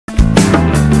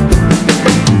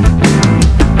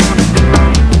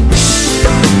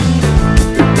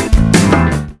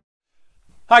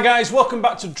Hi guys, welcome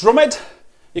back to Drumhead.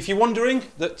 If you're wondering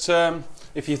that,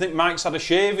 if you think Mike's had a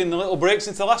shave in the little breaks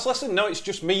into the last lesson, no, it's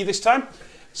just me this time.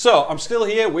 So I'm still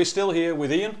here, we're still here with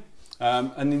Ian,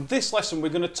 and in this lesson we're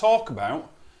going to talk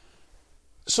about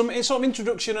some sort of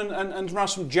introduction and around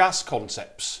some jazz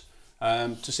concepts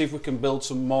to see if we can build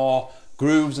some more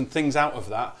grooves and things out of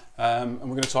that. And we're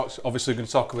going to talk, obviously, we're going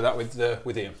to talk about that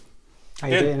with Ian. How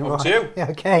you doing? Over to you.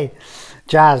 Yeah, okay.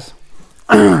 Jazz.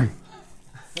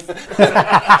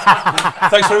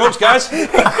 Thanks very much, guys.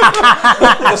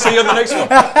 We'll see you on the next one.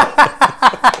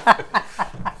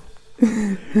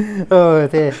 Oh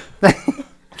dear.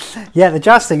 Yeah, the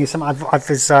jazz thing is something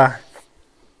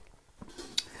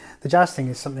the jazz thing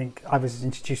is something I was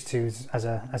introduced to as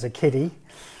a kiddie,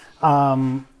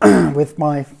 with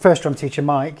my first drum teacher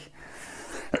Mike,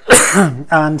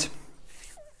 and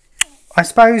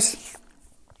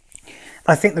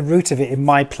I think the root of it in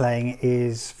my playing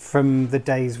is from the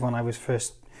days when I was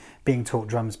first being taught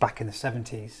drums back in the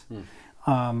 70s.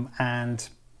 And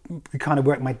the kind of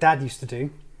work my dad used to do,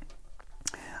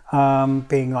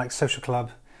 being like social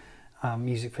club,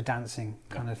 music for dancing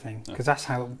kind of thing, because that's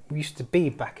how it used to be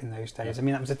back in those days. I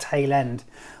mean, that was the tail end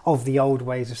of the old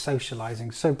ways of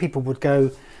socialising. So people would go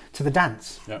to the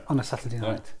dance on a Saturday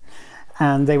night,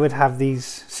 and they would have these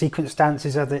sequence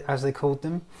dances, as they called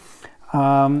them.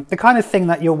 The kind of thing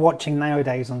that you're watching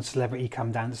nowadays on Celebrity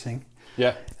Come Dancing,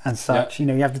 and such. You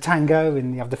know, you have the tango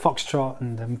and you have the foxtrot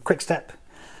and quickstep,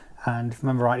 and if I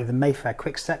remember rightly, the Mayfair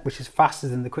quickstep, which is faster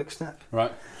than the quickstep.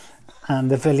 Right.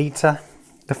 And the velita,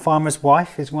 the farmer's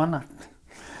wife, is one.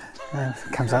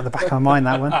 Comes out the back of my mind,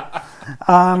 that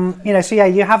one. You know, so yeah,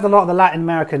 you have a lot of the Latin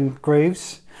American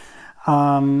grooves,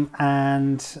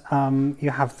 and you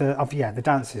have the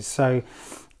dances. So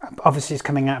obviously, it's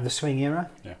coming out of the swing era.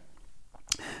 Yeah.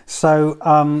 So,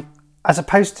 as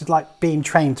opposed to like being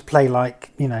trained to play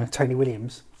like, you know, Tony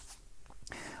Williams,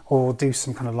 or do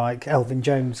some kind of like Elvin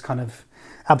Jones kind of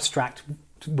abstract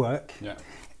work,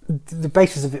 the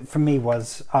basis of it for me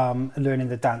was learning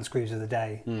the dance grooves of the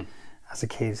day as a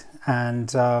kid.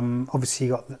 And obviously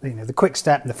you got the quick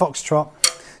step and the foxtrot.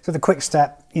 So the quick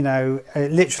step, you know,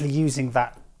 literally using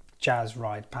that jazz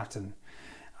ride pattern,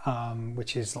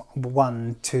 which is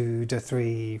 1, 2,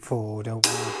 3, 4, 1.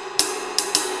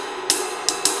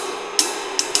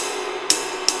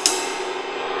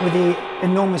 With the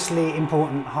enormously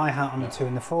important hi-hat on the 2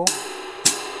 and the 4.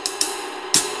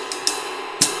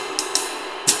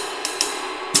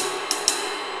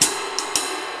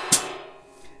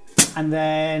 And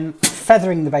then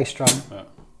feathering the bass drum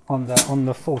on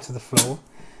the 4 to the floor.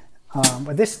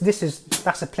 But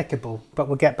that's applicable, but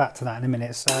we'll get back to that in a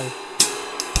minute. So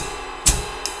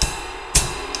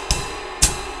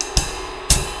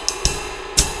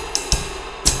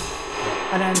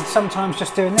and then sometimes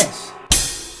just doing this.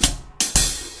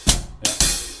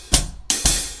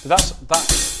 So that's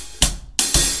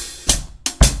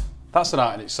an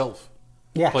art in itself.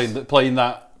 Yeah. Playing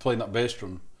that bass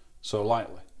drum so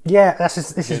lightly. Yeah, this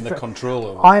is the control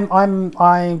over it.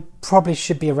 I probably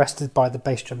should be arrested by the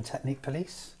bass drum technique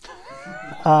police,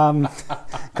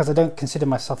 because I don't consider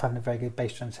myself having a very good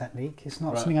bass drum technique. It's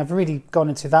not something I've really gone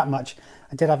into that much.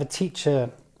 I did have a teacher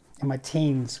in my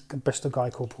teens, a Bristol guy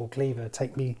called Paul Cleaver,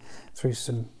 take me through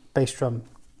some bass drum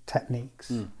techniques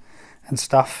and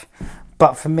stuff.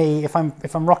 But for me, if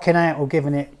I'm rocking out or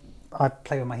giving it, I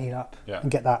play with my heel up and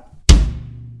get that.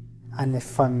 And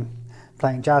if I'm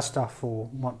playing jazz stuff or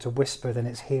want to whisper, then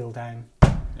it's heel down.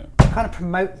 Kind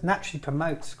of naturally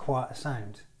promotes quieter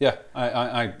sound. Yeah,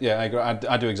 I agree.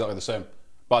 I do exactly the same,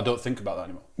 but I don't think about that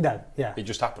anymore. No, it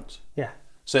just happens. Yeah.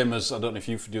 Same as, I don't know if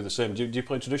you do the same. Do you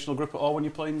play traditional grip at all when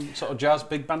you're playing sort of jazz,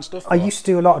 big band stuff? I used to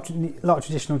do a lot of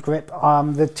traditional grip.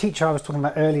 The teacher I was talking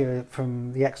about earlier,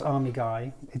 from the ex-army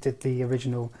guy, he did the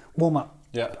original warm-up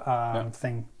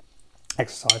thing,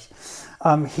 exercise.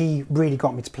 He really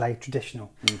got me to play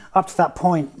traditional. Up to that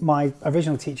point, my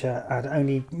original teacher had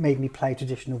only made me play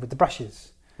traditional with the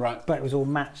brushes. Right. But it was all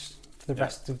matched to the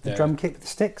rest of the drum kit with the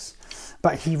sticks.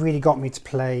 But he really got me to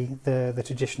play the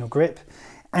traditional grip.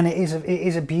 And it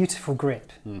is a beautiful grip.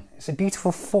 It's a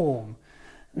beautiful form.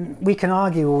 We can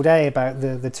argue all day about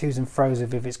the to's and fro's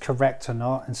of if it's correct or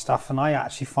not and stuff. And I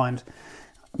actually find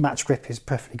match grip is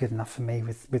perfectly good enough for me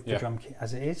with the drum kit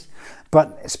as it is.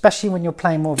 But especially when you're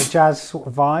playing more of a jazz sort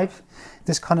of vibe,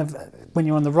 this kind of, when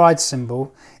you're on the ride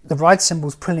cymbal, the ride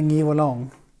cymbal's pulling you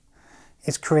along.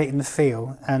 It's creating the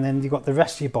feel. And then you've got the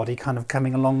rest of your body kind of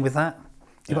coming along with that.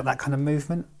 You've got that kind of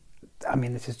movement. I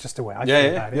mean, this is just the way I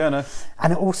feel about it. Yeah, no.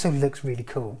 And it also looks really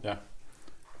cool. Yeah.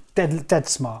 Dead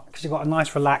smart, because you've got a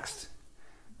nice relaxed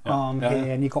arm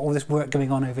here, and you've got all this work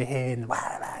going on over here and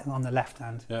on the left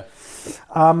hand. Yeah.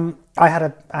 I had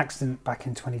an accident back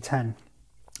in 2010.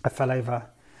 I fell over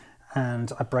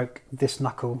and I broke this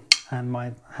knuckle, and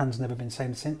my hand's never been the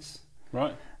same since.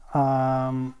 Right.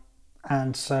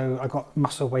 And so I got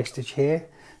muscle wastage here.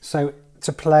 So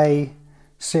to play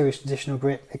serious traditional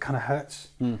grip, it kind of hurts.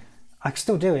 I can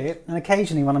still do it, and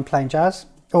occasionally when I'm playing jazz,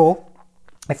 or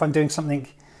if I'm doing something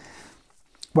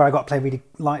where I got to play really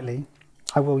lightly,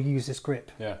 I will use this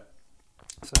grip. Yeah.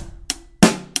 So.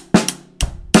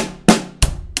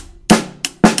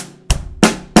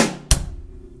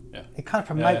 Yeah. It kind of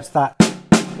promotes that.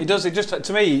 It does. It just,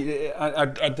 to me,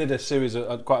 I did a series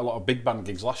of quite a lot of big band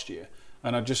gigs last year,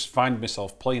 and I just find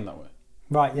myself playing that way.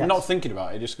 Right. Yeah. I'm not thinking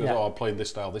about it. Just goes, Yeah. oh, I'm playing this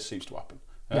style. This seems to happen.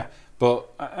 Yeah. But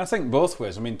I think both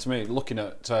ways. I mean, to me, looking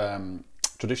at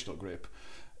traditional grip,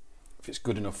 if it's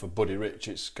good enough for Buddy Rich,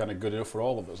 it's kind of good enough for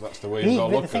all of us. That's the way you've got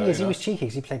to look at it. The thing is, he was cheeky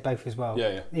because he played both as well.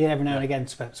 Yeah, yeah. Every now and again,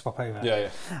 swap over. Yeah,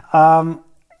 yeah.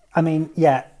 I mean,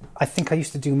 yeah, I think I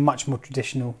used to do much more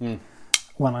traditional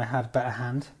when I had a better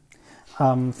hand.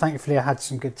 Thankfully, I had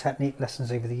some good technique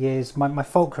lessons over the years. My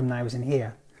fulcrum now is in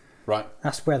here. Right.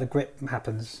 That's where the grip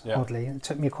happens, oddly. It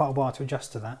took me quite a while to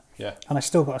adjust to that. Yeah. And I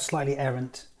still got a slightly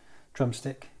errant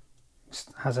drumstick.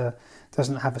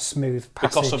 Doesn't have a smooth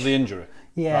passage. Because of the injury?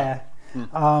 Yeah.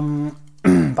 Right.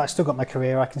 But I still got my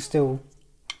career. I can still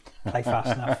play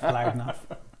fast enough, loud enough.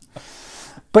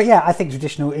 But yeah, I think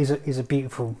traditional is a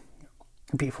beautiful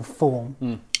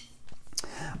form.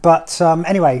 But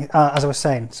anyway, as I was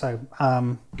saying, so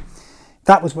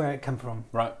that was where it came from.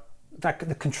 Right.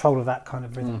 The control of that kind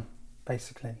of rhythm,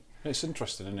 basically. It's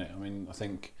interesting, isn't it? I mean, I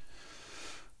think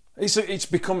it's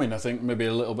becoming, I think, maybe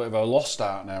a little bit of a lost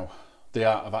art now. The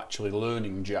art of actually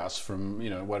learning jazz from,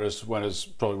 whereas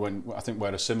probably when I think we're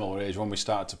at a similar age, when we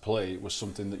started to play, it was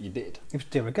something that you did. It was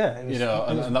de rigueur.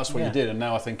 And that's what you did. And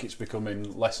now I think it's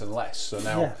becoming less and less. So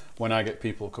now when I get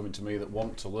people coming to me that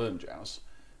want to learn jazz,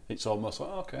 it's almost like,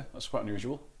 oh, okay, that's quite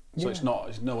unusual. So it's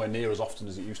nowhere near as often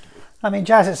as it used to be. I mean,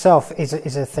 jazz itself is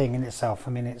a thing in itself.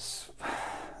 I mean, it's,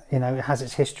 it has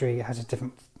its history, it has its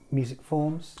different music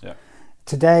forms. Yeah.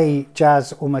 Today,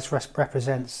 jazz almost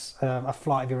represents a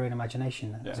flight of your own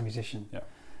imagination as a musician. Yeah.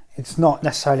 It's not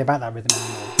necessarily about that rhythm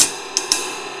anymore.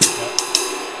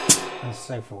 Yeah. And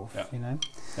so forth,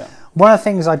 Yeah. One of the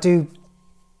things I do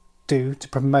to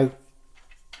promote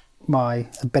my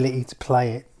ability to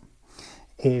play it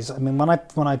is, I mean, when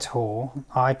I tour,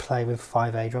 I play with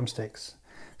 5A drumsticks.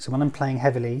 So when I'm playing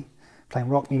heavily, playing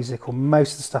rock music, or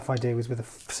most of the stuff I do is with a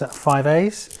set of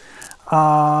 5As.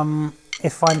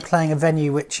 If I'm playing a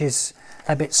venue which is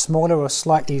a bit smaller or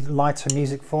slightly lighter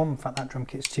music form, in fact that drum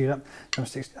kit's tuned up,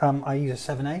 drumsticks, I use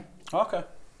a 7A. Okay.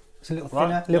 It's a little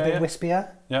thinner, a little bit wispier.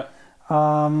 Yeah.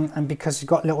 And because you've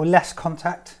got a little less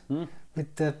contact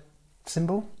with the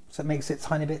cymbal, so it makes it a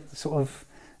tiny bit sort of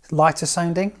lighter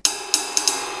sounding.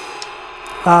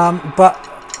 But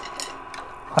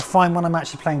I find when I'm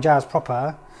actually playing jazz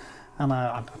proper, and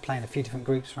I'm playing a few different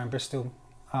groups around Bristol,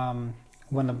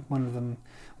 one of them,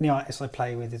 the artist I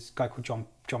play with is a guy called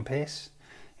John Pearce.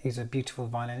 He's a beautiful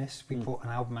violinist. We brought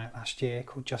an album out last year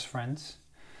called Just Friends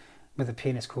with a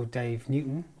pianist called Dave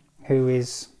Newton, who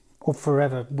is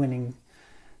forever winning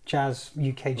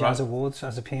UK Jazz Awards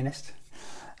as a pianist.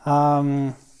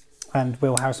 And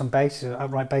Will Harris on bass, an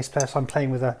upright bass player. So I'm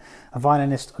playing with a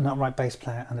violinist, an upright bass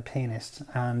player and a pianist.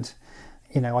 And,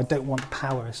 I don't want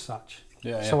power as such.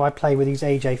 So I play with these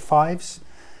AJ5s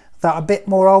that are a bit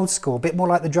more old school, a bit more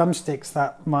like the drumsticks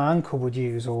that my uncle would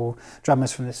use, or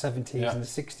drummers from the 70s and the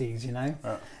 60s,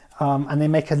 and they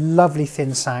make a lovely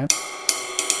thin sound.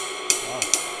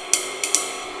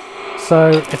 So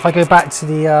if I go back to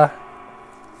the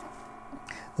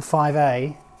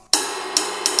 5A,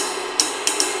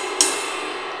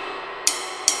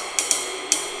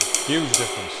 huge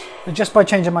difference. And just by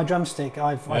changing my drumstick,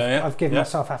 I've given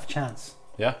myself half a chance.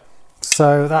 Yeah.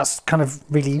 So that's kind of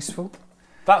really useful.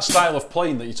 That style of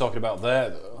playing that you're talking about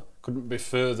there, though, couldn't be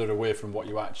further away from what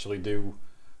you actually do,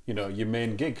 your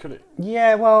main gig, could it?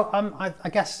 Yeah, well, I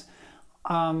guess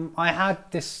I had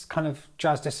this kind of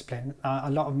jazz discipline.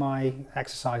 A lot of my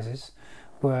exercises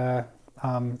were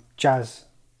jazz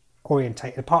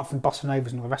orientated, apart from bossa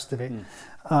novas and all the rest of it.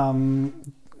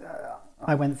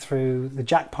 I went through the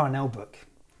Jack Parnell book.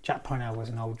 Jack Parnell was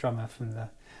an old drummer from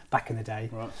back in the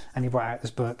day, and he brought out this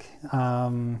book.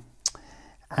 And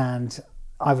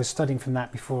I was studying from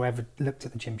that before I ever looked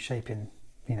at the Jim Chapin,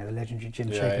 the legendary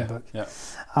Jim Chapin book. Yeah.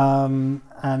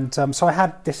 So I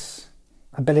had this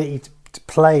ability to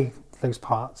play those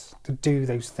parts, to do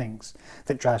those things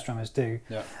that jazz drummers do.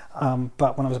 Yeah.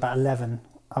 But when I was about 11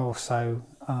 or so,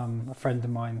 a friend of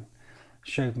mine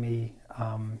showed me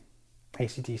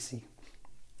AC/DC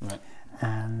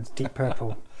and Deep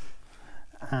Purple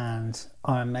and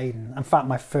Iron Maiden. In fact,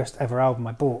 my first ever album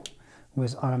I bought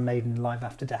was Iron Maiden Live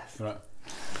After Death,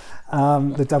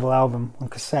 the double album on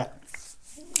cassette.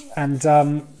 And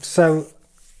so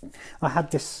I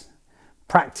had this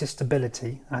practiced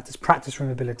ability, I had this practice room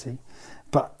ability,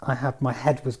 but my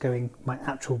head was going, my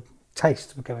actual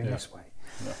taste was going this way.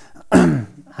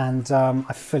 And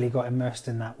I fully got immersed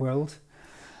in that world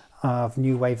of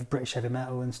new wave of British heavy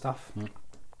metal and stuff,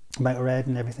 Motorhead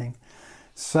and everything.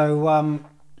 So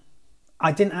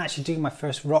I didn't actually do my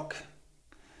first rock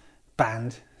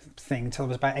band thing until I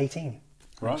was about 18.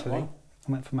 Actually,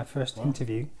 I went for my first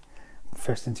interview,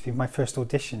 my first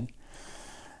audition.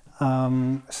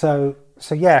 So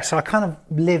I kind of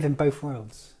live in both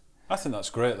worlds. I think that's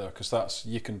great though, because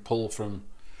you can pull from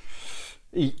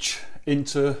each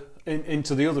into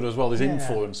the other as well. There's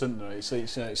influence, isn't there?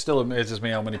 It still amazes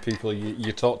me how many people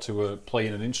you talk to are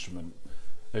playing an instrument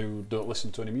who don't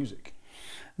listen to any music.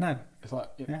 No. It's like,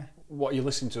 what are you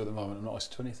listening to at the moment? I'm not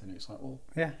listening to anything. It's like, well,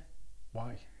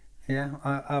 why? Yeah,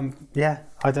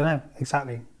 I don't know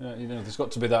exactly. Yeah, there's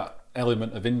got to be that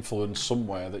element of influence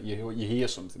somewhere that you hear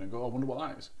something and go, oh, I wonder what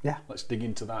that is. Yeah. Let's dig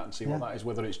into that and see what that is,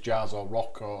 whether it's jazz or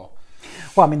rock or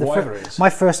whatever it is. My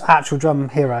first actual drum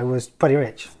hero was Buddy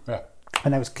Rich. Yeah.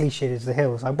 And that was Cliched as the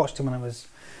Hills. I watched him when I was,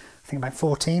 I think, about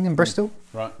 14 in Bristol.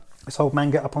 Right. This old man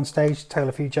get up on stage, tell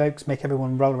a few jokes, make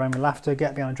everyone roll around with laughter,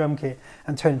 get behind a drum kit,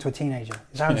 and turn into a teenager.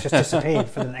 His hands just disappeared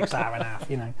for the next hour and a half,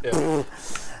 Yeah.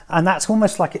 And that's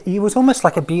almost like he was almost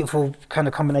like a beautiful kind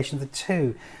of combination of the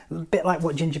two. A bit like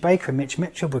what Ginger Baker and Mitch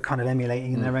Mitchell were kind of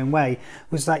emulating in their own way.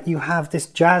 Was that you have this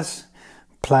jazz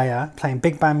player playing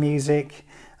big band music,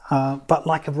 but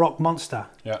like a rock monster.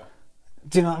 Yeah.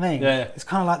 Do you know what I mean? Yeah. It's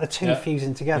kind of like the two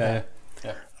fusing together.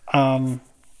 Yeah.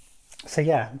 So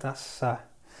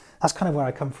that's kind of where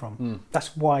I come from.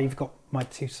 That's why you've got my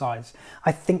two sides.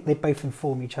 I think they both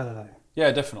inform each other though.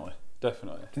 Yeah, definitely.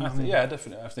 Definitely. Yeah,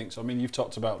 definitely. I think so. I mean, you've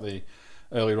talked about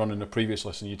earlier on in the previous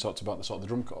lesson, you talked about the sort of the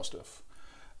drum corps stuff.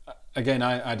 Again,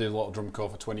 I did a lot of drum corps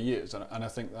for 20 years, and I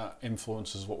think that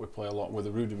influences what we play a lot with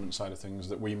the rudiment side of things,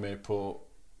 that we may put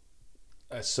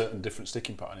a certain different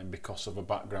sticking pattern in because of a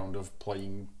background of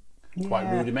playing quite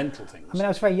rudimental things. I mean, I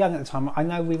was very young at the time. I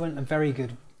know we weren't a very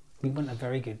good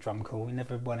drum corps. We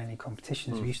never won any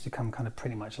competitions. We used to come kind of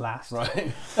pretty much last.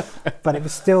 Right. But it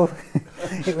was still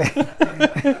it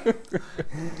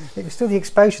was still the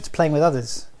exposure to playing with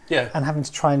others. Yeah. And having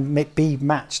to try and be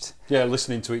matched. Yeah,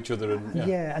 listening to each other and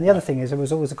and the other thing is there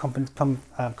was always a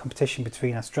competition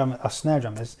between us snare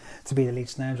drummers to be the lead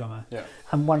snare drummer. Yeah.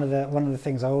 And one of the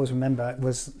things I always remember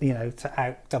was to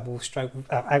out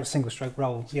single stroke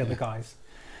roll the other guys.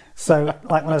 So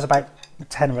like when I was about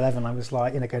 10 or 11, I was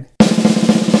like going,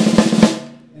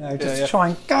 just to try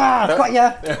and got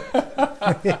ya.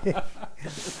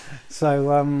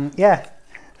 So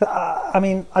I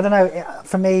mean, I don't know.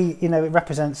 For me, it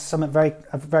represents something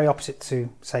very opposite to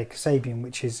say Kasabian,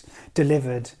 which is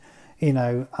delivered.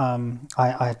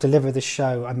 I deliver the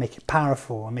show. I make it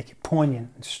powerful. I make it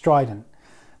poignant, strident,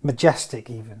 majestic,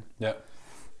 even. Yeah.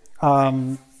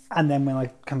 And then when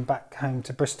I come back home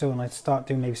to Bristol and I start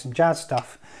doing maybe some jazz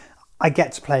stuff, I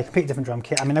get to play a completely different drum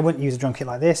kit. I mean, I wouldn't use a drum kit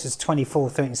like this. It's 24,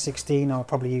 13, 16. I'll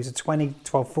probably use a 20,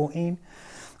 12, 14.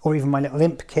 Or even my little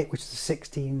imp kit, which is a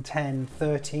 16, 10,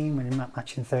 13, when you're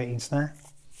matching 13 snare.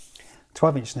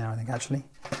 12-inch snare, I think, actually.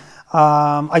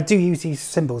 I do use these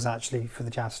cymbals, actually, for the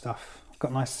jazz stuff. I've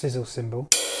got a nice sizzle cymbal,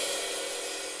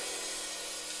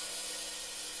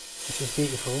 which is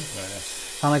beautiful.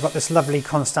 Nice. And I got this lovely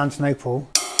Constantinople.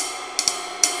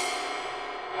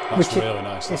 That's really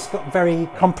nice. It's got very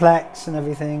complex and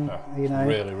everything,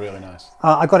 Really, really nice.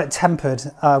 I got it tempered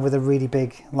with a really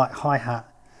big hi-hat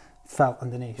felt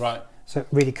underneath. Right. So it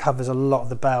really covers a lot of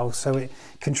the bell. So it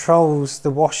controls the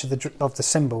wash of the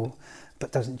cymbal,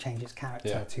 but doesn't change its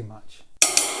character too much.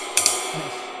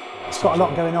 It's got a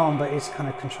lot going on, but it's kind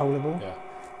of controllable. Yeah.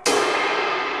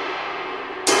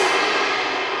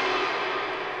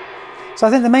 So I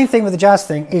think the main thing with the jazz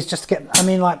thing is just to get,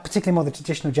 particularly more the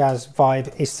traditional jazz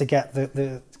vibe, is to get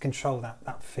the control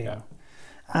that feel. Yeah.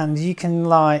 And you can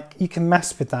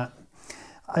mess with that.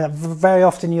 Very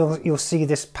often you'll see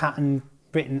this pattern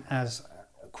written as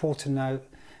a quarter note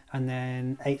and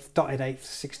then dotted eighth,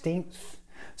 16th.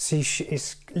 So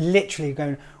it's literally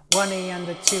going 1E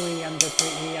under 2E under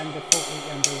 3E under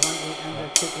 4E under 1E under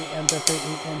 2E under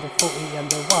 3E under 4E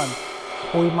under 1.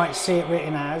 Or you might see it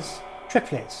written as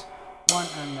triplets. 1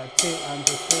 under 2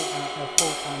 under 3 under 4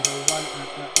 under 1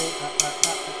 under 3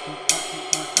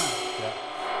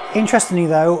 Interestingly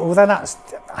though, although that's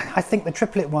I think the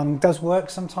triplet one does work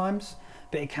sometimes,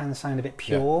 but it can sound a bit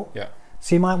pure. Yeah.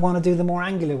 So you might want to do the more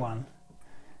angular one.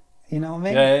 You know what I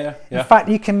mean? Yeah. In fact,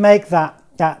 you can make that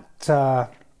dotted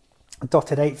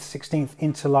 8th, 16th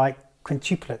into like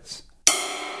quintuplets.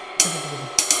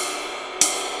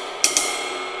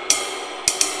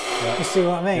 Yeah. You see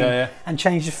what I mean? Yeah. And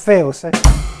change the feel. So.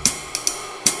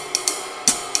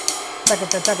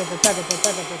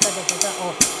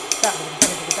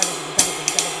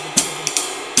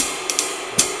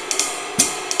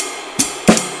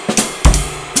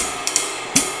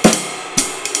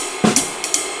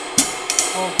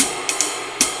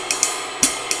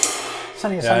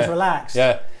 Suddenly it sounds relaxed.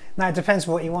 Yeah. Now it depends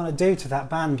what you want to do to that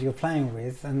band you're playing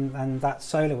with and that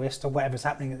soloist or whatever's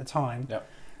happening at the time. Yeah.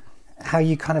 How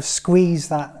you kind of squeeze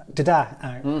that da-da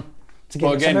out to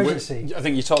get this emergency. I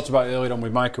think you talked about it earlier on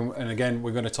with Mike, and again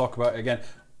we're going to talk about it again.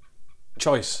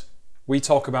 Choice. We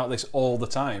talk about this all the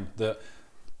time, that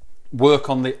work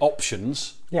on the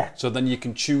options. Yeah. So then you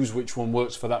can choose which one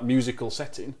works for that musical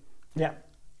setting. Yeah.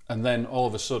 And then all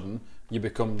of a sudden you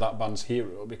become that band's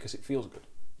hero because it feels good.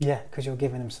 Yeah, because you're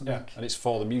giving them something. Yeah, and it's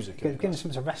for the music. You're giving them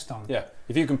something to rest on. Yeah,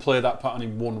 if you can play that pattern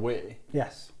in one way.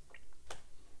 Yes.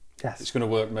 Yes. It's going to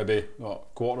work maybe a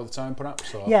quarter of the time,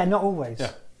 perhaps. Or... Yeah, not always.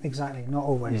 Yeah. Exactly, not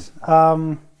always.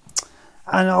 And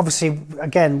obviously,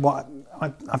 again, what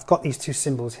I've got these two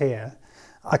cymbals here.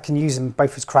 I can use them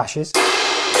both as crashes,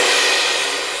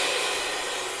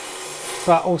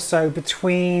 but also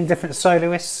between different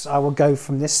soloists, I will go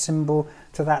from this cymbal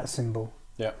to that cymbal.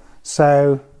 Yeah.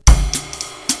 So.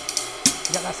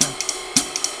 You got that sound?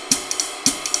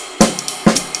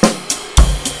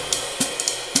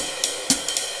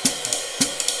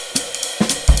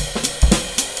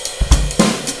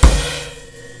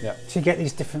 Yeah. So you get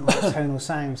these different like, tonal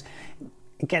sounds.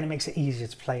 Again, it makes it easier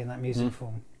to play in that music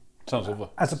form. Sounds lovely.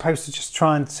 As opposed to just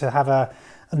trying to have a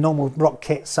normal rock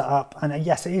kit set up. And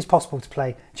yes, it is possible to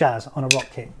play jazz on a rock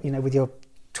kit, you know, with your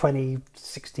 20,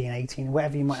 16, 18,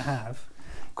 whatever you might have.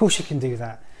 Of course you can do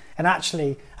that. And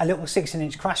actually, a little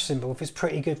 16-inch crash cymbal, if it's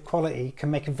pretty good quality,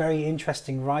 can make a very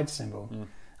interesting ride cymbal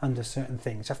under certain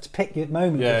things. You have to pick your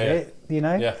moment with it, you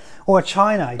know? Yeah. Or a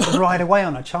china, you can ride away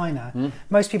on a china.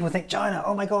 Most people think, china,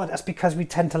 oh my God, that's because we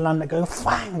tend to land it going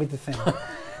whang with the thing.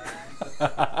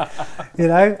 You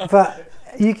know? But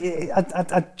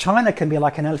a china can be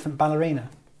like an elephant ballerina,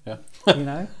 you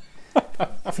know?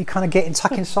 If you kind of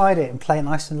tuck inside it and play it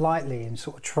nice and lightly and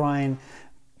sort of try and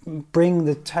bring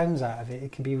the tones out of it,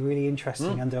 it can be really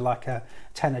interesting under like a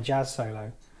tenor jazz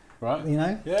solo. Right. You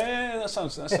know? Yeah, that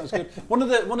sounds good. One of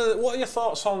the what are your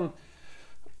thoughts on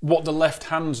what the left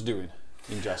hand's doing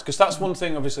in jazz? Because that's one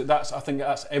thing, obviously, I think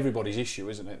that's everybody's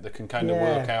issue, isn't it? They can kind of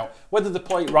work out, whether they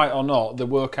play it right or not, they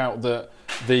work out that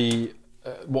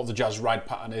what the jazz ride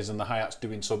pattern is and the hi-hat's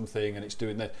doing something and it's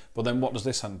doing that. But then what does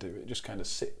this hand do? It just kind of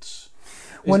sits.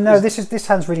 This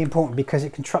hand's really important because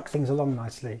it can truck things along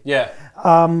nicely. Yeah.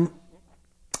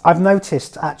 I've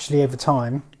noticed actually over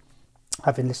time,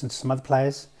 having listened to some other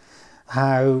players,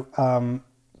 how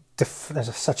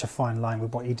there's such a fine line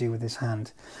with what you do with this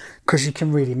hand, because you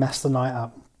can really mess the night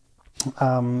up,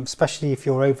 especially if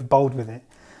you're over bold with it.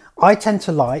 I tend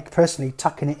to like, personally,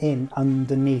 tucking it in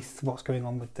underneath what's going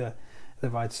on with the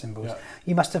ride cymbals. Yeah.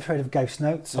 You must have heard of ghost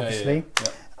notes, obviously.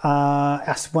 Yeah.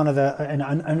 That's one of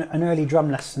an early drum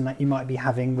lesson that you might be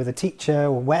having with a teacher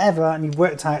or wherever, and you've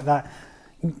worked out that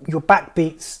your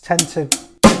backbeats tend to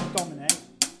dominate.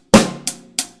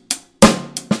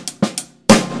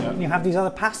 And you have these other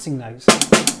passing notes.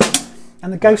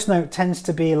 And the ghost note tends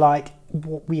to be like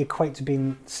what we equate to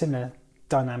being similar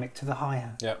dynamic to the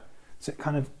hi-hat. Yeah. So it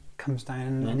kind of comes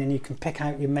down and then you can pick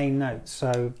out your main notes.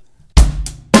 So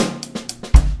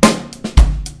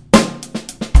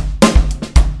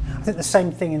I think the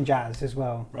same thing in jazz as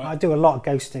well. Right. I do a lot of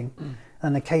ghosting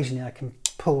and occasionally I can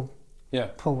pull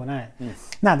one out.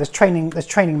 Now there's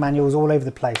training manuals all over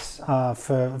the place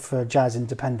for jazz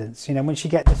independence. You know, once you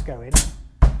get this going,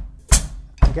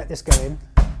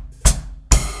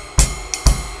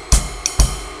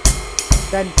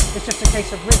 then it's just a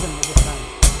case of rhythm with this hand.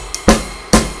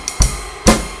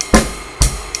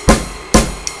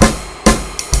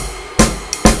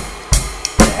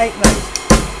 8 notes.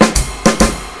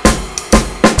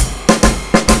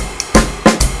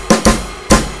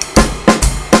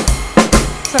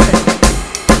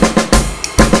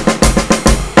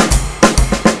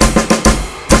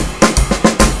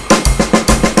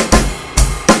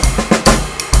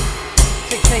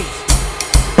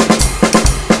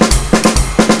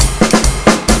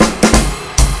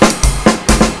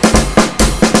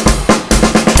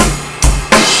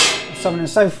 So on and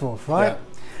so forth, right? Yeah.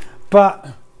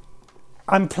 But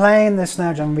I'm playing the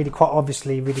snare drum really quite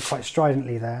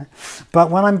stridently there,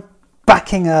 but when I'm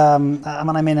backing, when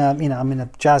I'm in a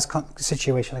jazz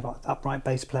situation, I've got an upright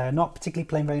bass player, not particularly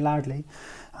playing very loudly,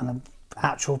 and an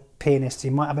actual pianist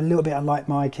who might have a little bit of light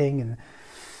miking and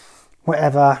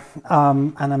whatever,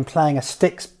 and I'm playing a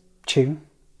sticks tune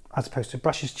as opposed to a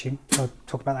brushes tune. I'll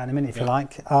talk about that in a minute if you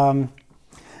like. I'm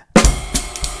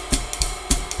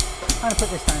going to put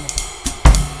this down.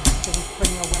 Just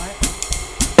bring your one out.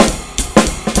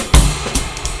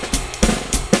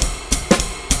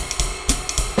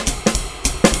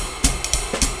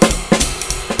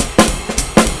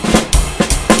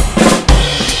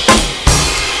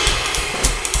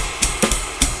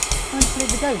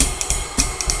 Leave it go.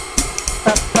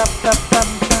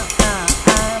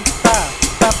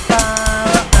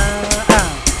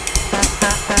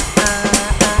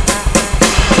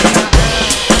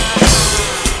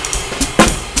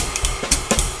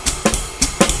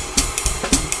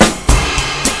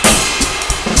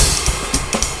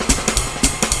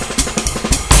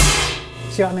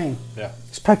 See what I mean? Yeah.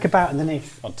 Just poke about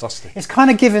underneath. Fantastic. It's kind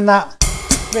of giving that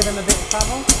rhythm a bit of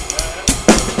travel.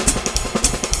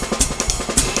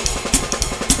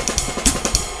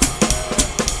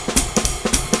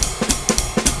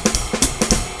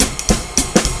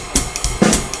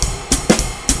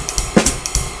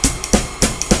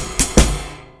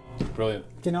 Brilliant.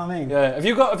 Do you know what I mean? Yeah. Have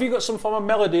you got some form of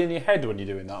melody in your head when you're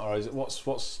doing that, or is it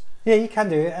what's? Yeah, you can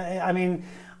do it. I mean,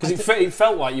 because it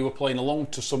felt like you were playing along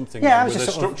to something. Yeah, with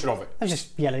the structure of it. I was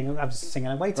just yelling. I was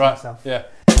singing away to Right. myself. Yeah.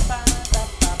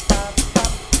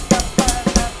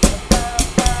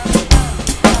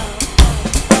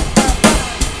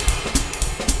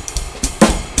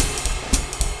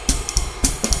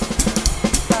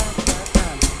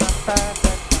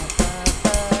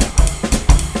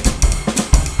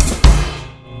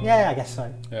 Yeah, I guess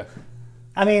so. Yeah.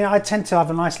 I mean, I tend to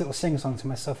have a nice little sing-song to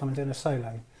myself when I'm doing a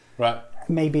solo. Right.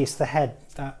 Maybe it's the head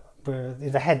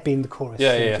the head being the chorus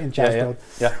in jazz build.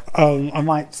 Yeah. I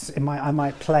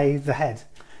might play the head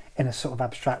in a sort of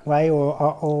abstract way,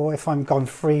 or if I'm gone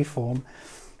free form,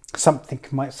 something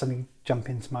might suddenly jump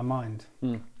into my mind.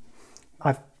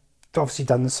 I've obviously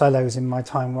done the solos in my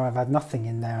time where I've had nothing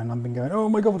in there and I've been going, oh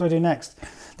my god, what do I do next?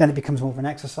 Then it becomes more of an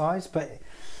exercise, but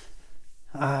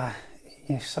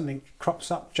something crops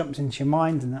up, jumps into your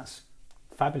mind, and that's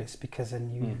fabulous because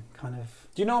then you kind of.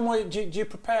 Do you normally do you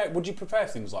prepare? Would you prepare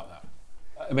things like that?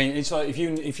 I mean, it's like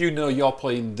if you know you're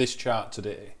playing this chart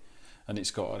today, and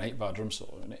it's got an 8-bar drum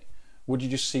solo in it, would you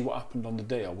just see what happened on the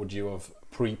day, or would you have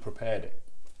pre-prepared it?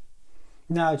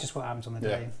 No, just what happens on the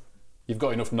day. You've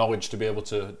got enough knowledge to be able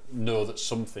to know that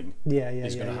something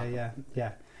is going to happen.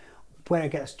 Yeah. Where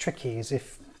it gets tricky is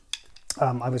if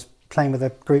I was playing with a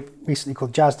group recently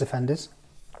called Jazz Defenders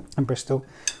in Bristol.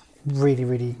 Really,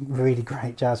 really, really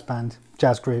great jazz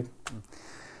group.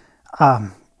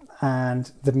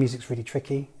 And the music's really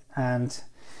tricky. And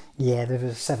yeah, there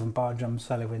was a 7-bar drum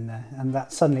solo in there. And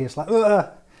that suddenly it's like,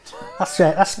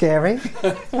 that's scary.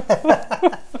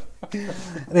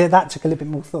 That took a little bit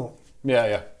more thought.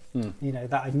 Yeah. You know,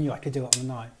 that I knew I could do it on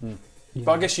the night.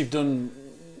 But I guess you've done,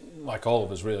 like all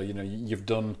of us really, you know, you've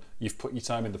put your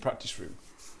time in the practice room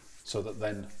so that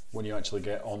then when you actually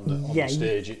get on the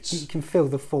stage, you can feel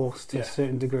the force to a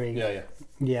certain degree.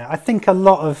 Yeah. I think a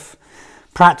lot of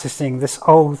practicing, this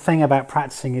old thing about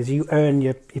practicing is you earn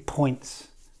your points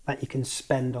that you can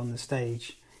spend on the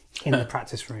stage in the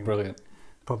practice room. Brilliant.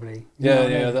 Probably.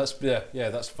 That's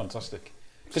fantastic.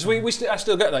 Because I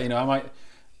still get that, you know,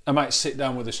 I might sit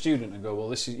down with a student and go, well,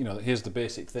 this is, you know, here's the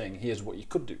basic thing, here's what you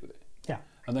could do with it. Yeah.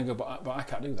 And then go, but I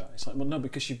can't do that. It's like, well, no,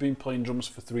 because you've been playing drums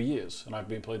for 3 years and I've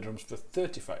been playing drums for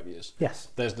 35 years. Yes.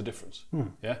 There's the difference.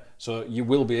 Yeah. So you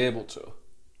will be able to,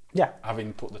 yeah,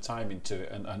 having put the time into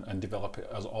it and develop it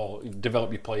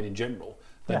develop your playing in general,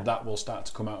 then that will start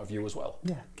to come out of you as well.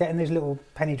 Yeah. Getting those little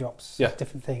penny drops of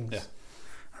different things. Yeah.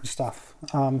 And stuff.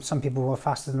 Some people are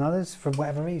faster than others for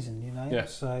whatever reason, you know. Yeah.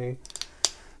 So,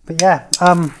 but yeah,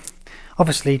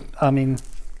 obviously, I mean,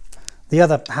 the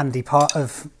other handy part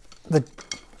of the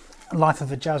life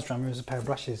of a jazz drummer is a pair of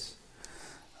brushes.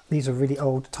 These are really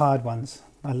old, tired ones.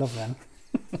 I love them.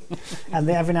 And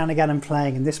then every now and again I'm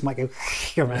playing, and this might go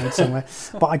around somewhere,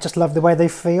 but I just love the way they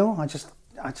feel. I just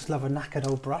love a knackered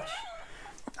old brush.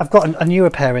 I've got a newer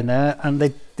pair in there, and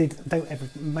they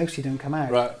mostly don't come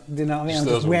out. Right. Do you know what I mean? Just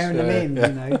I'm just wearing them in. Yeah.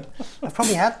 You know, I've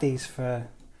probably had these for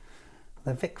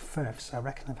the Vic Firths. I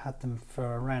reckon I've had them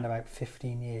for around about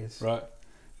 15 years. Right.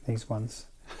 These ones.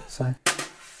 So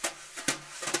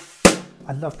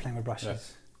I love playing with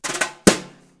brushes. Yeah.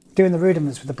 Doing the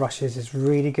rudiments with the brushes is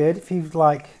really good. If you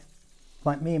like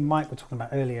me and Mike were talking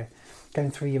about earlier,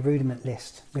 going through your rudiment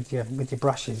list with your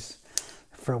brushes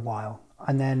for a while,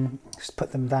 and then just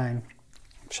put them down,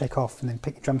 shake off, and then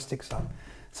pick your drumsticks up.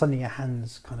 Suddenly your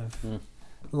hands kind of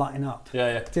lighten up.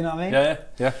 Yeah, yeah. Do you know what I mean? Yeah,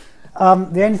 yeah, yeah.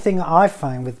 The only thing that I've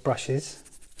found with brushes,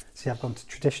 see, I've gone to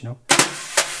traditional.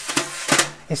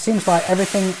 It seems like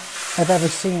everything I've ever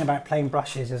seen about playing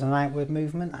brushes is an outward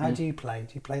movement. How do you play?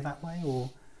 Do you play that way or?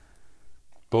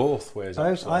 Both ways.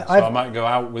 Both? So I might go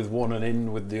out with one and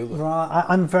in with the other. Right,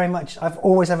 I'm very much, I've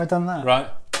always ever done that. Right.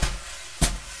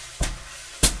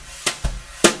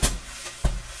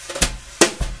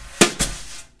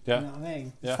 Yeah. You know what I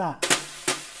mean? Yeah. It's that.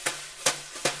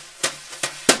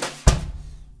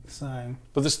 So.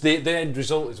 But the end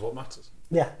result is what matters.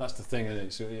 Yeah. That's the thing, isn't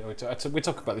it? So, you know, we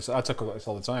talk about this. I talk about this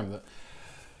all the time. That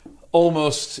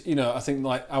almost, you know, I think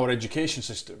like our education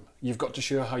system, you've got to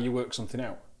show how you work something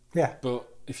out. Yeah. But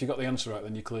if you got the answer right,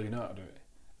 then you clearly know how to do it.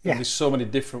 Yeah. And there's so many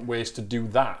different ways to do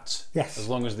that. Yes. As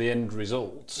long as the end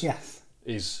result Yes.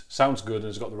 sounds good and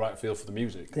has got the right feel for the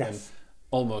music. Yes. Then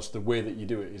almost the way that you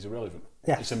do it is irrelevant.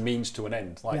 Yes. It's a means to an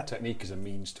end. Like Yeah. technique is a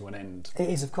means to an end. It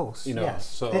is, of course. You know, yes.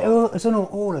 so It's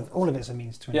all of it's a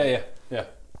means to an end. yeah.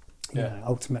 You know,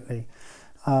 ultimately.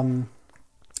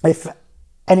 If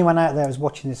anyone out there is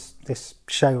watching this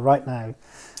show right now,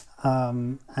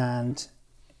 and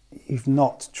you've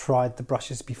not tried the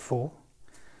brushes before,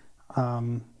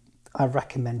 I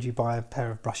recommend you buy a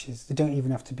pair of brushes. They don't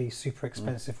even have to be super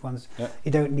expensive ones. Yeah.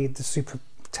 You don't need the super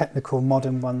technical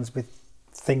modern ones with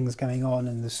things going on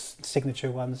and the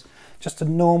signature ones. Just a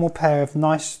normal pair of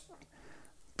nice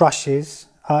brushes.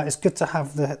 It's good to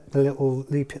have the little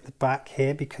loop at the back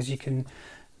here because you can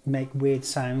make weird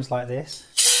sounds like this.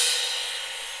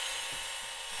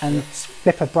 And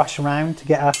flip a brush around to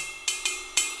get a...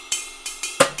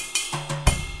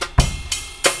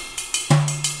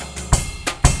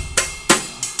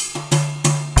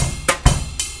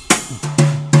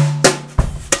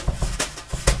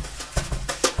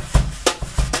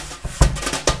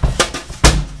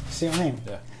 See what I mean?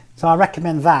 Yeah. So I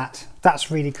recommend that. That's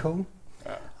really cool.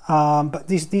 Yeah. But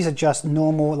these are just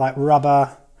normal like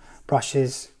rubber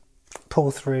brushes, pull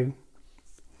through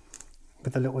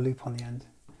with a little loop on the end,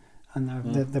 and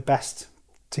they're the best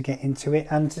to get into it.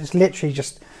 And it's literally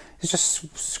just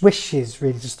swishes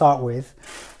really to start with.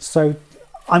 So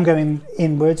I'm going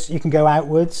inwards. You can go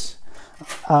outwards,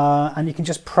 and you can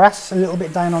just press a little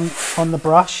bit down on the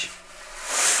brush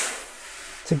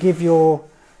to give your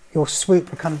swoop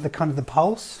the kind of the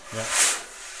pulse. Yeah.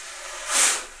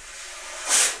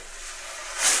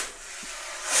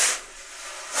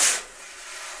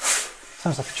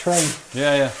 Sounds like a train.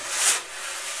 Yeah, yeah.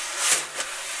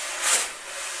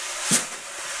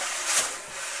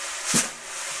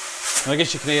 And I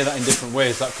guess you can hear that in different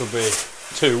ways. That could be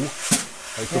two.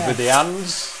 It could be the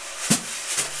ands.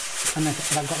 And then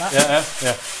I've got that. Yeah,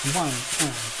 yeah. 1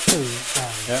 and 2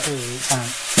 and 2 and.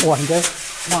 Or I can go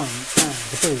 1 and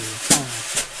 2 and.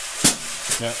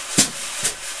 Yeah.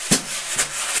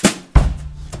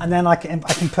 And then I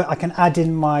can add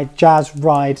in my jazz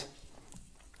ride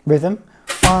rhythm.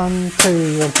 1,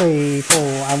 2, 3, 4,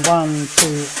 and 1, 2.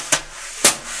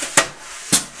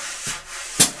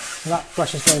 So that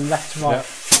brush is going left to right.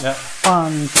 Yeah.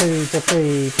 1, 2,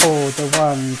 3, 4, the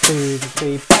 1, 2,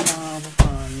 3, 1,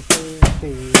 2,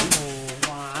 3,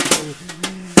 4, 1, 2,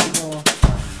 4,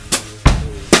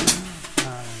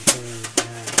 1, 2,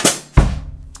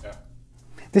 3. Yeah.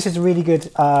 This is a really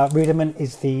good rudiment.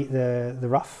 Is the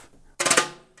rough,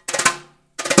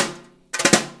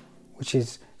 which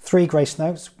is 3 grace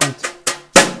notes went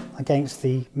against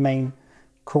the main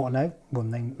quarter note, well,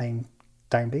 main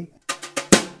downbeat.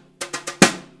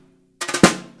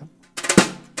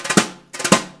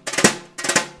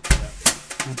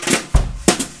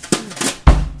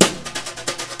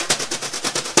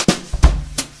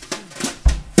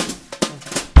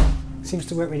 Seems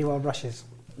to work really well with brushes.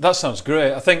 That sounds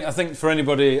great. I think for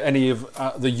anybody, any of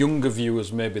the younger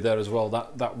viewers maybe there as well,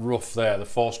 that rough there, the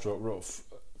 4-stroke rough,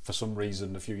 for some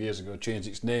reason a few years ago changed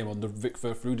its name on the Vic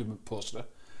Firth Rudiment poster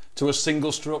to a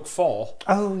single stroke 4.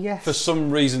 Oh yes. For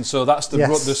some reason, so that's the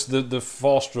Yes. the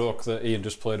 4-stroke that Ian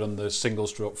just played on the single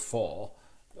stroke 4.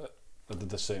 They did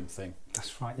the same thing.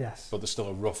 That's right. Yes. But they're still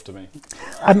a rough to me.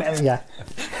 I mean, yeah.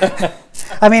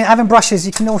 I mean, having brushes,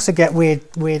 you can also get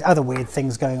other weird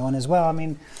things going on as well. I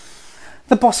mean,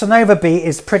 the bossa nova beat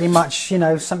is pretty much, you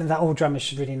know, something that all drummers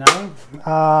should really know.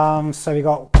 So we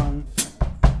got one.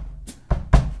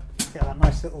 Get that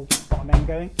nice little bottom end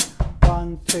going.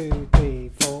 1, 2, 3,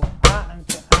 4.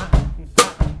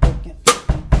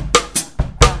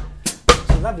 It's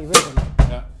a lovely rhythm.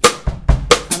 Yeah.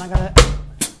 And I'm gonna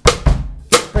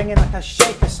bring in like a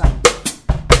shaker sound.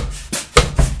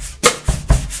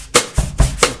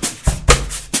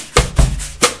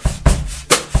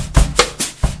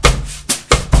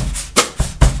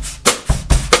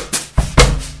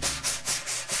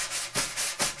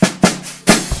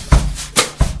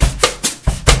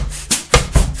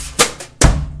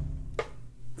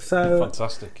 So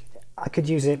fantastic. I could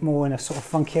use it more in a sort of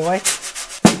funkier way.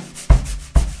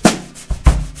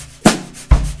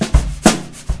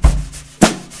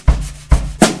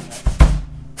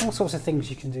 All sorts of things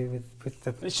you can do with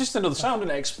the... It's just another sound,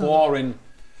 isn't it? Exploring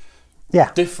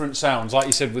different sounds. Like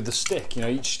you said with the stick, you know,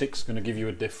 each stick's going to give you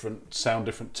a different sound,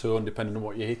 different tone, depending on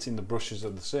what you're hitting. The brushes are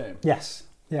the same. Yes.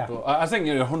 Yeah. But I think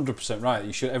you're 100%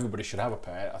 right. Everybody should have a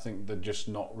pair. I think they're just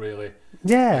not really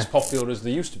Yeah. as popular as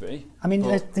they used to be. I mean,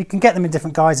 you can get them in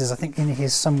different guises. I think in here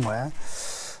somewhere,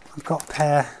 I've got a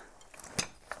pair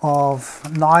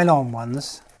of nylon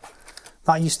ones.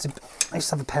 That I used to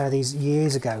have a pair of these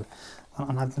years ago,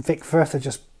 and Vic Firther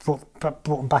just brought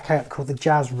them back out, called the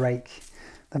Jazz Rake.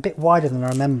 They're a bit wider than I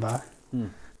remember.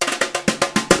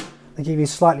 They give you a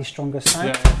slightly stronger sound.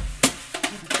 Yeah.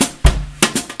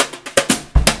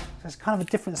 So it's kind of a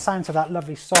different sound to that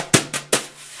lovely soft.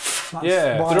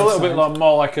 They're a little bit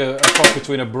more like a cross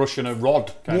between a brush and a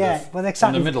rod, kind of. Well,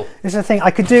 exactly. In the middle. This is the thing. I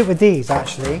could do it with these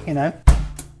actually, you know.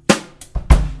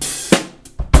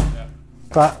 Yeah.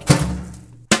 But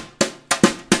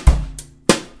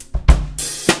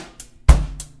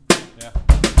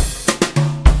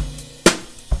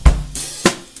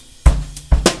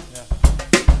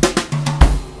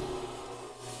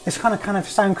it's kind of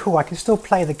sound cool. I can still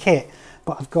play the kit,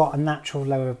 but I've got a natural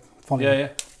lower volume. Yeah.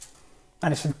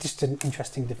 And it's just an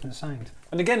interesting, different sound.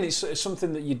 And again, it's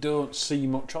something that you don't see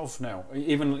much of now.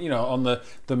 Even, you know, on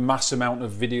the mass amount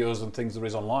of videos and things there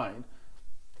is online,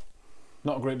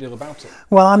 not a great deal about it.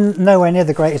 Well, I'm nowhere near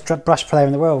the greatest brush player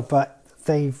in the world, but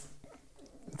they've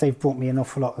brought me an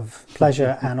awful lot of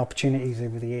pleasure and opportunities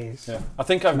over the years. Yeah, I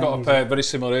think I've got a pair very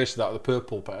similar to that, the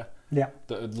purple pair. Yeah.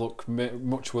 That would look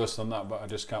much worse than that, but I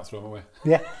just can't throw them away.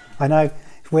 Yeah, I know.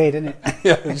 It's weird, isn't it?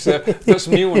 Yeah, so got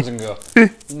some new ones and go,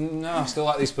 no, I still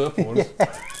like these purple ones.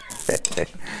 Yeah.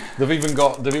 They've even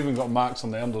got marks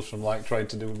on the handles from like trying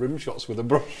to do rim shots with a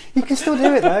brush. You can still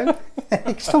do it though. You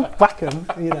can still whack them,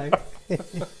 you know.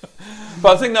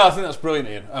 But I think that's brilliant,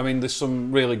 Ian. I mean, there's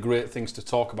some really great things to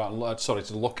talk about,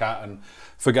 to look at, and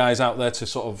for guys out there to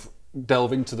sort of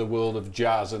delve into the world of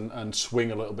jazz and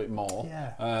swing a little bit more.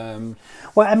 Yeah.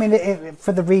 Well, I mean,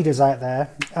 for the readers out there,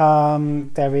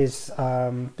 there is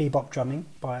Bebop Drumming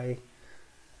by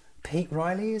Pete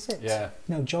Riley, is it? Yeah.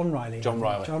 No, John Riley. John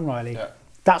Riley. Yeah.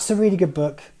 That's a really good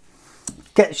book.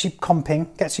 Gets you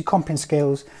comping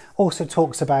skills. Also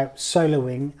talks about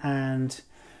soloing and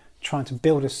trying to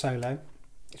build a solo.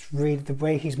 It's really the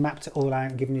way he's mapped it all out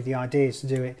and given you the ideas to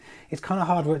do it. It's kind of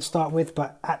hard work to start with,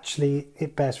 but actually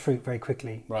it bears fruit very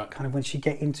quickly. Right. Kind of once you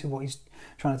get into what he's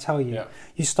trying to tell you,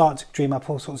 you start to dream up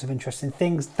all sorts of interesting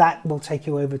things that will take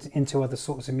you over into other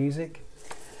sorts of music.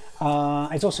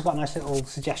 It's also got a nice little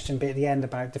suggestion bit at the end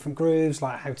about different grooves,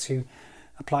 like how to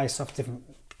apply stuff to different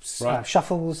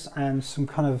shuffles and some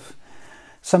of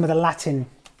the Latin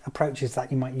approaches that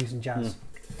you might use in jazz.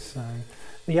 So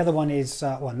the other one is,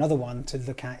 another one to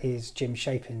look at is Jim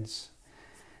Chapin's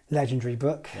legendary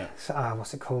book. Yeah. So,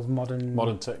 what's it called?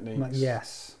 Modern Techniques.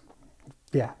 Yes.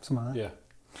 Yeah, something like that. Yeah.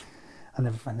 I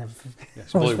never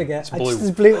it's blue. forget.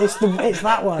 It's blue. It's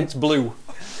that one. It's blue.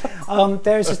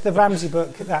 There's just the Ramsey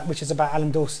book, which is about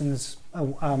Alan Dawson's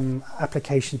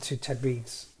application to Ted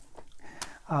Reed's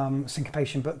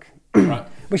syncopation book, Right.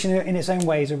 which in its own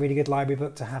way is a really good library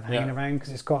book to have hanging around,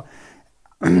 because it's got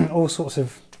all sorts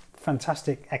of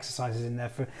fantastic exercises in there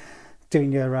for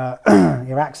doing your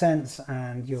accents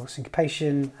and your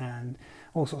syncopation and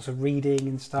all sorts of reading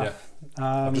and stuff.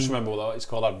 Yeah. I just remember what it's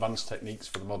called, Advanced Techniques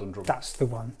for the Modern Drummer. That's the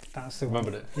one.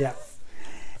 Remembered it. Yeah.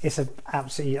 It's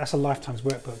that's a lifetime's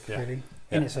workbook, really,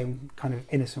 in its own kind of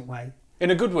innocent way. In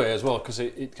a good way as well, because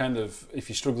it kind of, if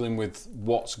you're struggling with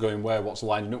what's going where, what's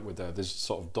lining up with there's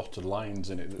sort of dotted lines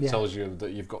in it that tells you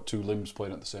that you've got two limbs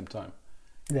playing at the same time.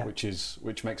 Yeah.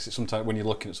 Which makes it, sometimes when you're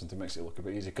looking at something, makes it look a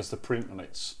bit easier, because the print on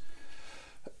it's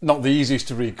not the easiest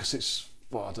to read, because it's,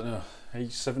 I don't know,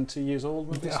 70 years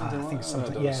old, maybe, something like that.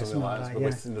 Something like that. But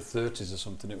within the 30s or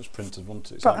something, it was printed,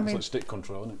 wasn't it? It's like stick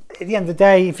control, isn't it? At the end of the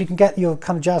day, if you can get your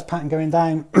kind of jazz pattern going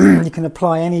down, you can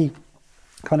apply any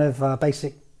kind of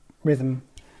basic rhythm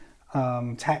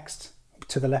text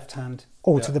to the left hand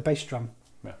or to the bass drum.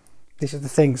 Yeah. This is the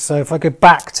thing. So if I go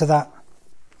back to that,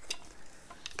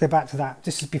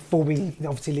 this is before we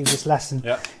obviously leave this lesson.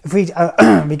 Yeah. If we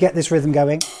we get this rhythm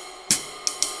going,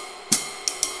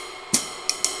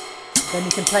 then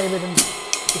you can play rhythm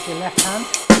with your left hand.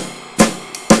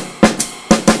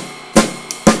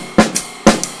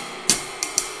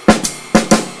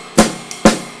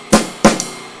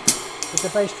 With the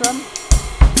bass drum.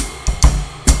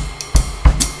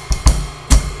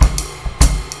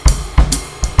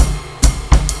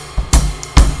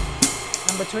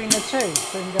 And between the two.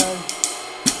 So you can go.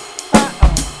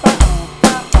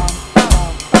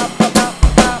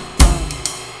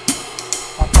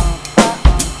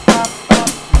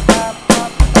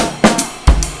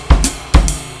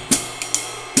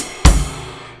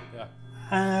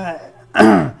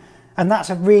 And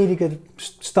that's a really good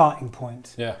starting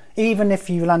point. Yeah. Even if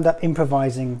you land up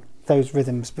improvising those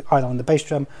rhythms either on the bass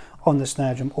drum, on the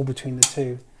snare drum, or between the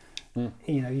two,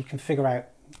 you know, you can figure out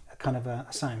a kind of a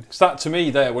sound. So that to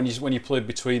me there, when you played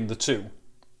between the two,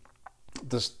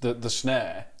 the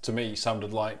snare to me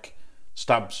sounded like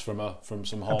stabs from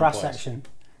some horn brass players. section.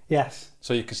 Yes.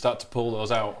 So you can start to pull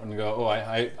those out and go, oh,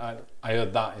 I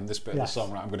heard that in this bit of the song,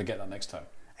 right? I'm going to get that next time.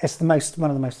 It's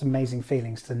one of the most amazing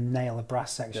feelings to nail a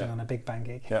brass section on a big band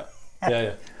gig. Yeah,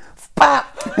 yeah.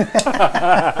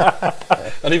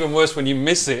 And even worse when you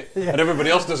miss it and everybody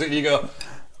else does it and you go,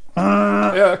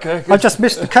 yeah, okay. Good. I just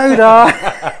missed the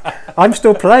coda. I'm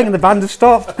still playing and the band has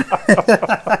stopped.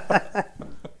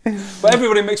 But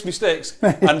everybody makes mistakes,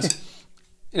 and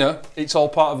you know it's all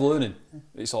part of learning.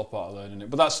 It's all part of learning it.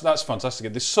 But that's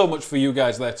fantastic. There's so much for you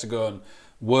guys there to go and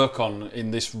work on in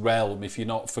this realm if you're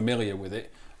not familiar with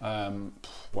it.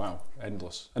 Wow,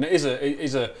 endless. And it is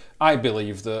a. I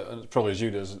believe that probably as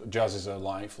you do, jazz is a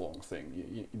lifelong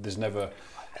thing. There's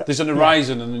an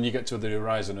horizon, and then you get to the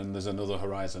horizon, and there's another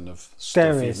horizon of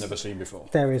stuff you've never seen before.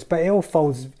 There is, but it all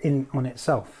folds in on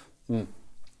itself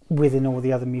within all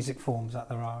the other music forms that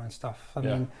there are and stuff. I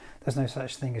mean, there's no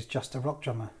such thing as just a rock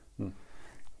drummer.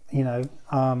 You know,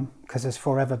 because there's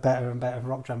forever better and better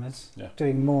rock drummers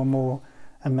doing more and more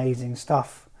amazing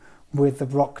stuff with the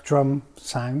rock drum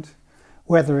sound,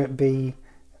 whether it be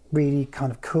really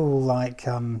kind of cool, like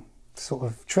sort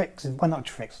of tricks, well, not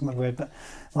tricks, not the word, but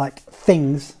like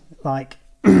things, like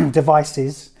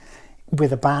devices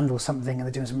with a band or something, and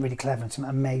they're doing something really clever and something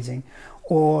amazing,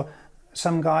 or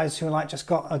some guys who are like just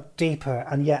got a deeper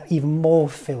and yet even more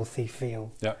filthy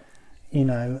feel. Yeah. You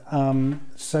know,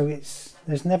 so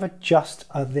there's never just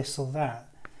a this or that.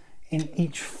 In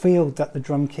each field that the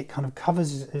drum kit kind of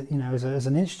covers, you know, as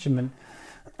an instrument,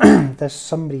 there's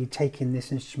somebody taking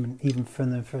this instrument even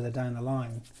further and further down the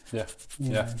line. Yeah,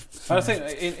 yeah. So. And I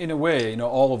think, in a way, you know,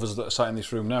 all of us that are sat in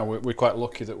this room now, we're quite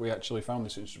lucky that we actually found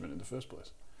this instrument in the first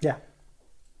place. Yeah.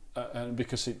 And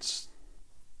because it's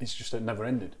just never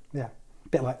ended. Yeah. A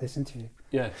bit like this interview.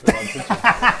 Yeah. A bit like this interview.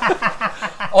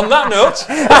 On that note.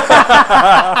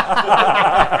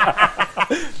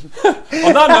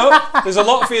 On that note, there's a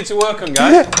lot for you to work on,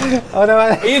 guys. Oh, no,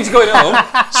 Ian's going home,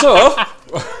 so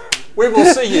we will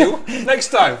see you next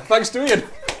time. Thanks to Ian.